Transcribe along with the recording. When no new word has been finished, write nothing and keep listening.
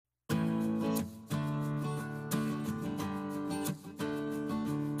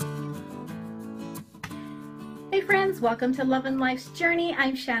Hey friends, welcome to Love and Life's Journey.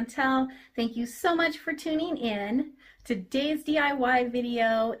 I'm Chantel. Thank you so much for tuning in. Today's DIY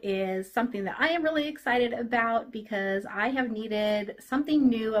video is something that I am really excited about because I have needed something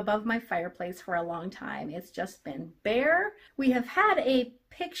new above my fireplace for a long time. It's just been bare. We have had a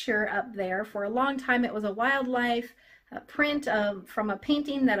picture up there for a long time. It was a wildlife print from a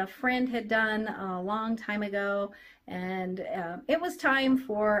painting that a friend had done a long time ago, and it was time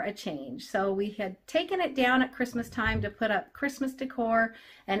for a change. So we had taken it down at Christmas time to put up Christmas decor,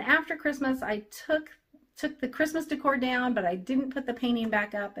 and after Christmas I took the Christmas decor down, but I didn't put the painting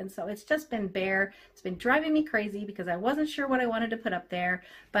back up, and so it's just been bare. It's been driving me crazy because I wasn't sure what I wanted to put up there,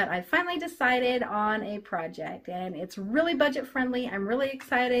 but I finally decided on a project, and it's really budget friendly. I'm really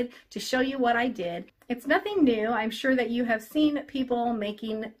excited to show you what I did. It's nothing new. I'm sure that you have seen people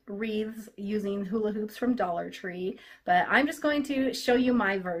making wreaths using hula hoops from Dollar Tree, but I'm just going to show you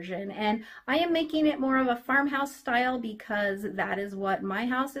my version, and I am making it more of a farmhouse style because that is what my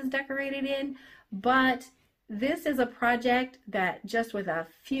house is decorated in. But this is a project that just with a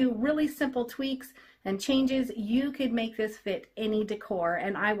few really simple tweaks and changes, you could make this fit any decor,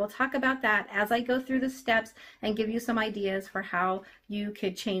 and I will talk about that as I go through the steps and give you some ideas for how you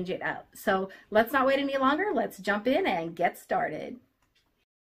could change it up. So let's not wait any longer. Let's jump in and get started.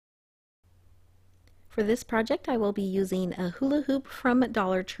 For this project, I will be using a hula hoop from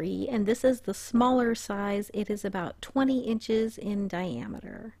Dollar Tree, and this is the smaller size. It is about 20 inches in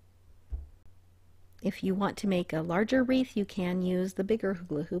diameter. If you want to make a larger wreath, you can use the bigger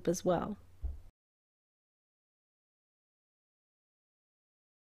hula hoop as well.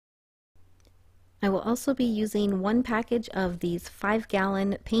 I will also be using one package of these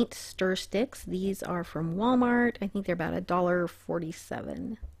 5-gallon paint stir sticks. These are from Walmart. I think they're about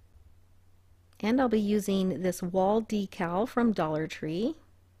 $1.47. And I'll be using this wall decal from Dollar Tree.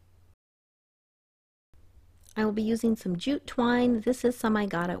 I will be using some jute twine. This is some I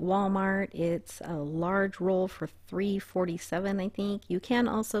got at Walmart. It's a large roll for $3.47, I think. You can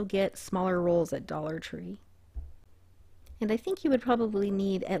also get smaller rolls at Dollar Tree. And I think you would probably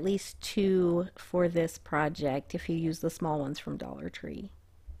need at least 2 for this project if you use the small ones from Dollar Tree.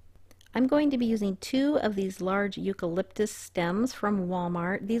 I'm going to be using 2 of these large eucalyptus stems from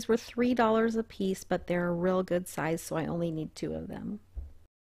Walmart. These were $3 a piece, but they're a real good size, so I only need 2 of them.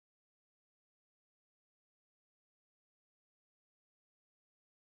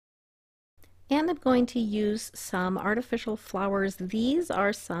 And I'm going to use some artificial flowers. These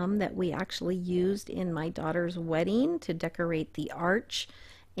are some that we actually used in my daughter's wedding to decorate the arch.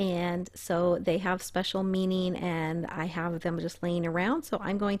 And so they have special meaning, and I have them just laying around. So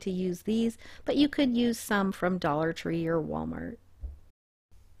I'm going to use these, but you could use some from Dollar Tree or Walmart.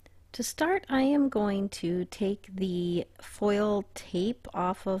 To start, I am going to take the foil tape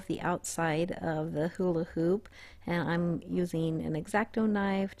off of the outside of the hula hoop, and I'm using an X-Acto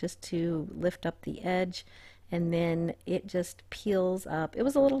knife just to lift up the edge, and then it just peels up. It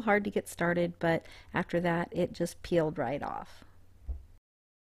was a little hard to get started, but after that it just peeled right off.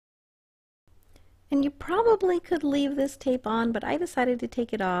 And you probably could leave this tape on, but I decided to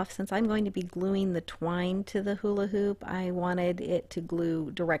take it off since I'm going to be gluing the twine to the hula hoop. I wanted it to glue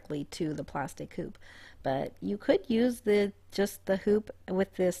directly to the plastic hoop. But you could use just the hoop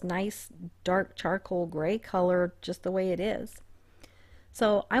with this nice dark charcoal gray color just the way it is.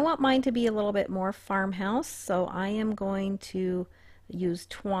 So I want mine to be a little bit more farmhouse, so I am going to use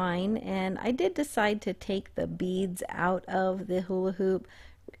twine, and I did decide to take the beads out of the hula hoop.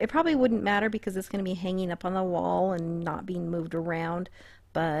 It probably wouldn't matter because it's going to be hanging up on the wall and not being moved around,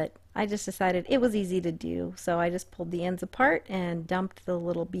 but I just decided it was easy to do, so I just pulled the ends apart and dumped the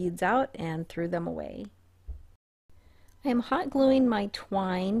little beads out and threw them away. I am hot gluing my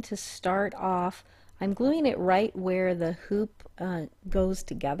twine to start off. I'm gluing it right where the hoop goes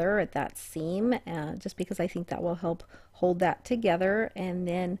together at that seam, just because I think that will help hold that together, and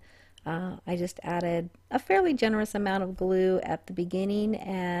then I just added a fairly generous amount of glue at the beginning,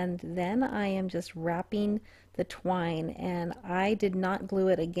 and then I am just wrapping the twine, and I did not glue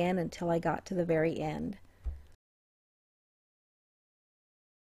it again until I got to the very end.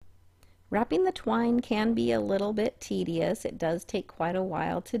 Wrapping the twine can be a little bit tedious. It does take quite a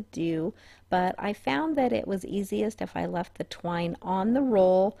while to do, but I found that it was easiest if I left the twine on the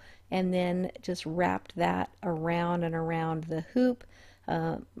roll and then just wrapped that around and around the hoop.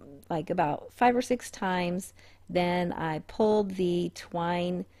 Like about 5 or 6 times. Then I pulled the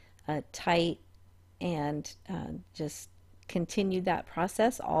twine tight and just continued that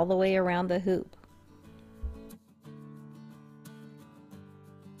process all the way around the hoop.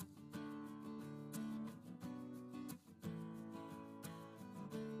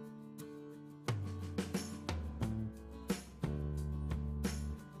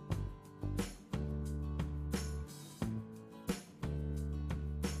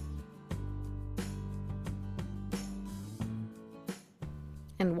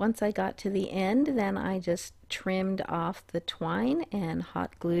 And once I got to the end, then I just trimmed off the twine and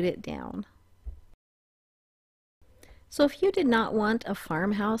hot glued it down. So if you did not want a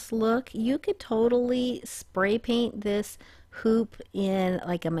farmhouse look, you could totally spray paint this hoop in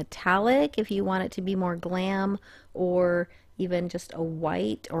like a metallic if you want it to be more glam, or even just a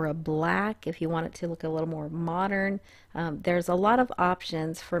white or a black if you want it to look a little more modern. There's a lot of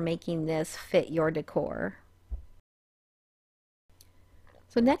options for making this fit your decor.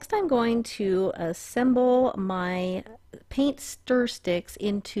 So next I'm going to assemble my paint stir sticks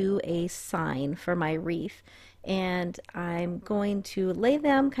into a sign for my wreath. And I'm going to lay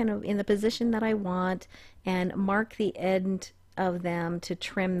them kind of in the position that I want and mark the end of them to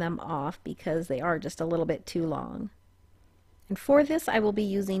trim them off because they are just a little bit too long. And for this I will be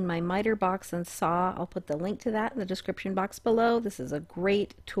using my miter box and saw. I'll put the link to that in the description box below. This is a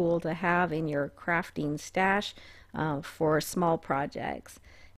great tool to have in your crafting stash for small projects.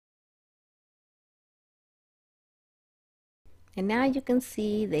 And now you can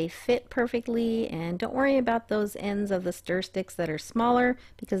see they fit perfectly, and don't worry about those ends of the stir sticks that are smaller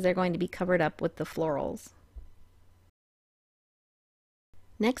because they're going to be covered up with the florals.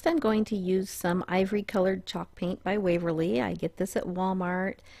 Next I'm going to use some ivory colored chalk paint by Waverly. I get this at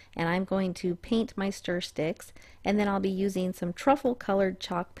Walmart, and I'm going to paint my stir sticks, and then I'll be using some truffle colored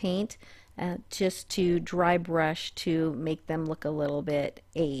chalk paint just to dry brush to make them look a little bit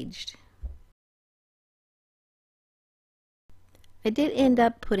aged. I did end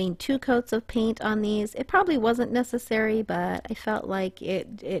up putting 2 coats of paint on these. It probably wasn't necessary, but I felt like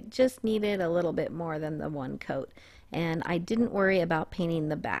it just needed a little bit more than the 1 coat. And I didn't worry about painting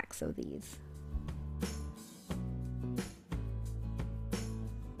the backs of these.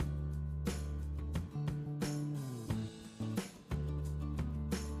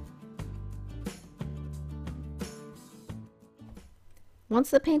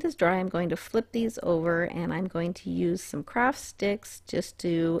 Once the paint is dry, I'm going to flip these over, and I'm going to use some craft sticks just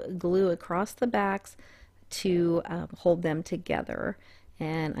to glue across the backs to hold them together.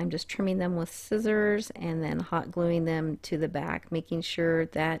 And I'm just trimming them with scissors and then hot gluing them to the back, making sure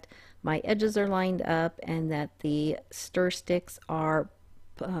that my edges are lined up and that the stir sticks are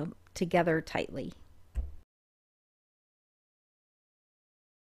together tightly.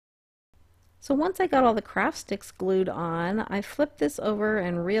 So once I got all the craft sticks glued on, I flipped this over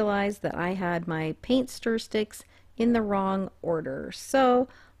and realized that I had my paint stir sticks in the wrong order. So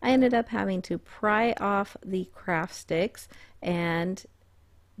I ended up having to pry off the craft sticks, and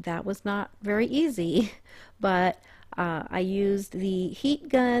that was not very easy. But I used the heat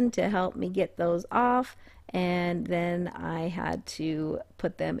gun to help me get those off, and then I had to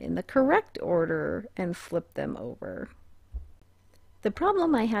put them in the correct order and flip them over. The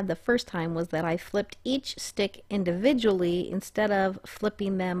problem I had the first time was that I flipped each stick individually instead of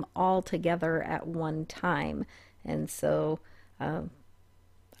flipping them all together at one time. And so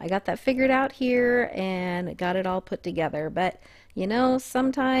I got that figured out here and got it all put together. But you know,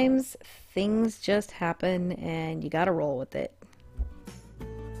 sometimes things just happen and you gotta roll with it.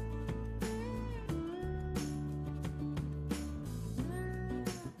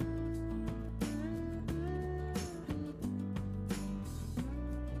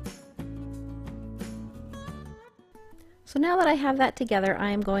 So now that I have that together,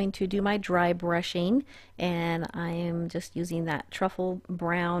 I am going to do my dry brushing, and I am just using that truffle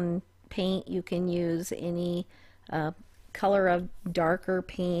brown paint. You can use any color of darker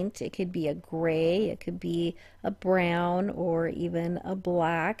paint. It could be a gray, it could be a brown, or even a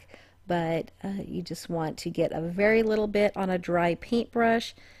black, but you just want to get a very little bit on a dry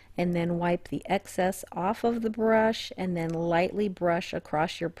paintbrush and then wipe the excess off of the brush and then lightly brush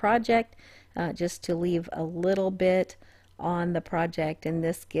across your project just to leave a little bit on the project, and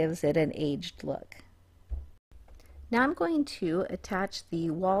this gives it an aged look. Now I'm going to attach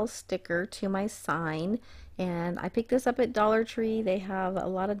the wall sticker to my sign, and I picked this up at Dollar Tree. They have a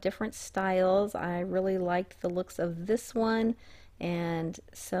lot of different styles. I really liked the looks of this one, and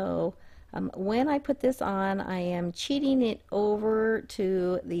so when I put this on, I am cheating it over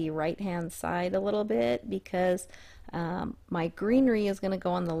to the right hand side a little bit because my greenery is going to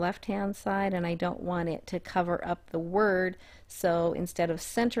go on the left hand side and I don't want it to cover up the word, so instead of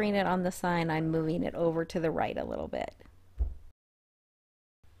centering it on the sign, I'm moving it over to the right a little bit.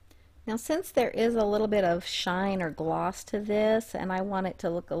 Now since there is a little bit of shine or gloss to this and I want it to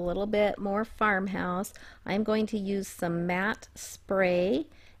look a little bit more farmhouse, I'm going to use some matte spray,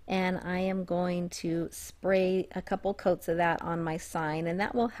 and I am going to spray a couple coats of that on my sign, and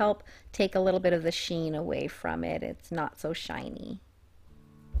that will help take a little bit of the sheen away from it. It's not so shiny.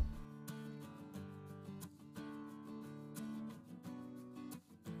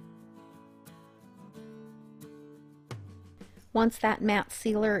 Once that matte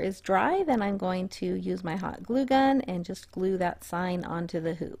sealer is dry, then I'm going to use my hot glue gun and just glue that sign onto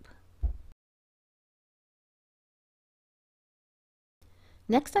the hoop.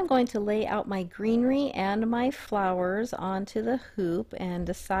 Next, I'm going to lay out my greenery and my flowers onto the hoop and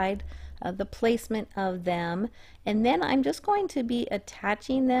decide the placement of them. And then I'm just going to be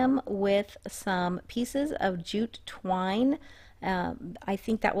attaching them with some pieces of jute twine. I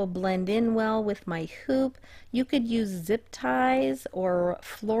think that will blend in well with my hoop. You could use zip ties or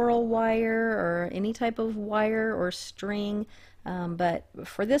floral wire or any type of wire or string, but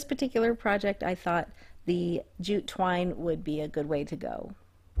for this particular project I thought the jute twine would be a good way to go.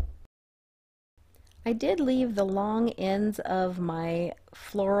 I did leave the long ends of my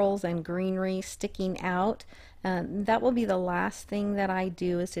florals and greenery sticking out. That will be the last thing that I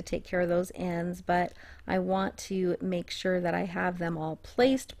do, is to take care of those ends, but I want to make sure that I have them all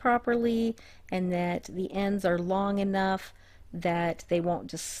placed properly and that the ends are long enough that they won't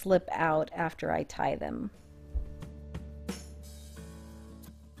just slip out after I tie them.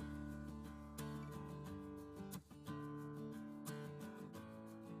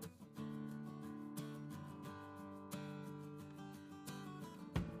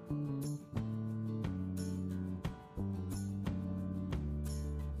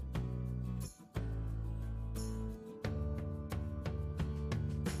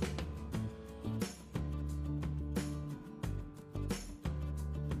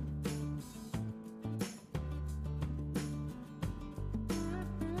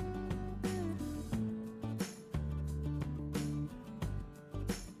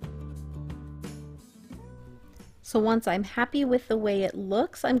 So once I'm happy with the way it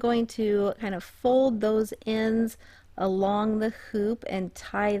looks, I'm going to kind of fold those ends along the hoop and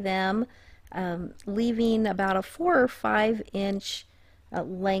tie them, leaving about a 4 or 5 inch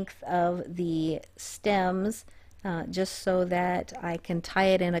length of the stems, just so that I can tie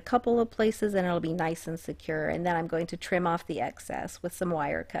it in a couple of places and it'll be nice and secure. And then I'm going to trim off the excess with some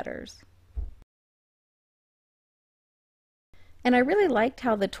wire cutters. And I really liked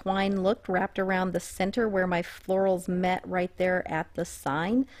how the twine looked wrapped around the center where my florals met right there at the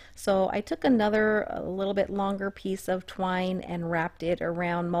sign. So I took another a little bit longer piece of twine and wrapped it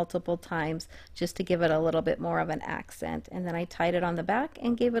around multiple times just to give it a little bit more of an accent. And then I tied it on the back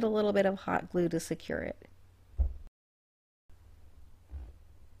and gave it a little bit of hot glue to secure it.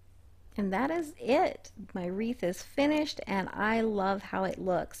 And that is it. My wreath is finished and I love how it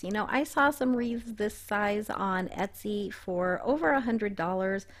looks. You know, I saw some wreaths this size on Etsy for over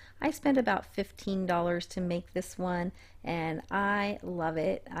 $100. I spent about $15 to make this one and I love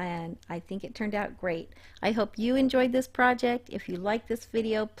it and I think it turned out great. I hope you enjoyed this project. If you like this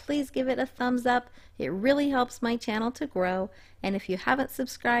video, please give it a thumbs up. It really helps my channel to grow. And if you haven't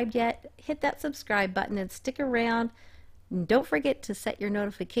subscribed yet, hit that subscribe button and stick around. Don't forget to set your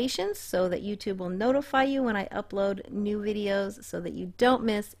notifications so that YouTube will notify you when I upload new videos so that you don't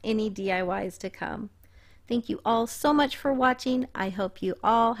miss any DIYs to come. Thank you all so much for watching. I hope you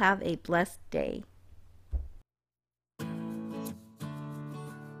all have a blessed day.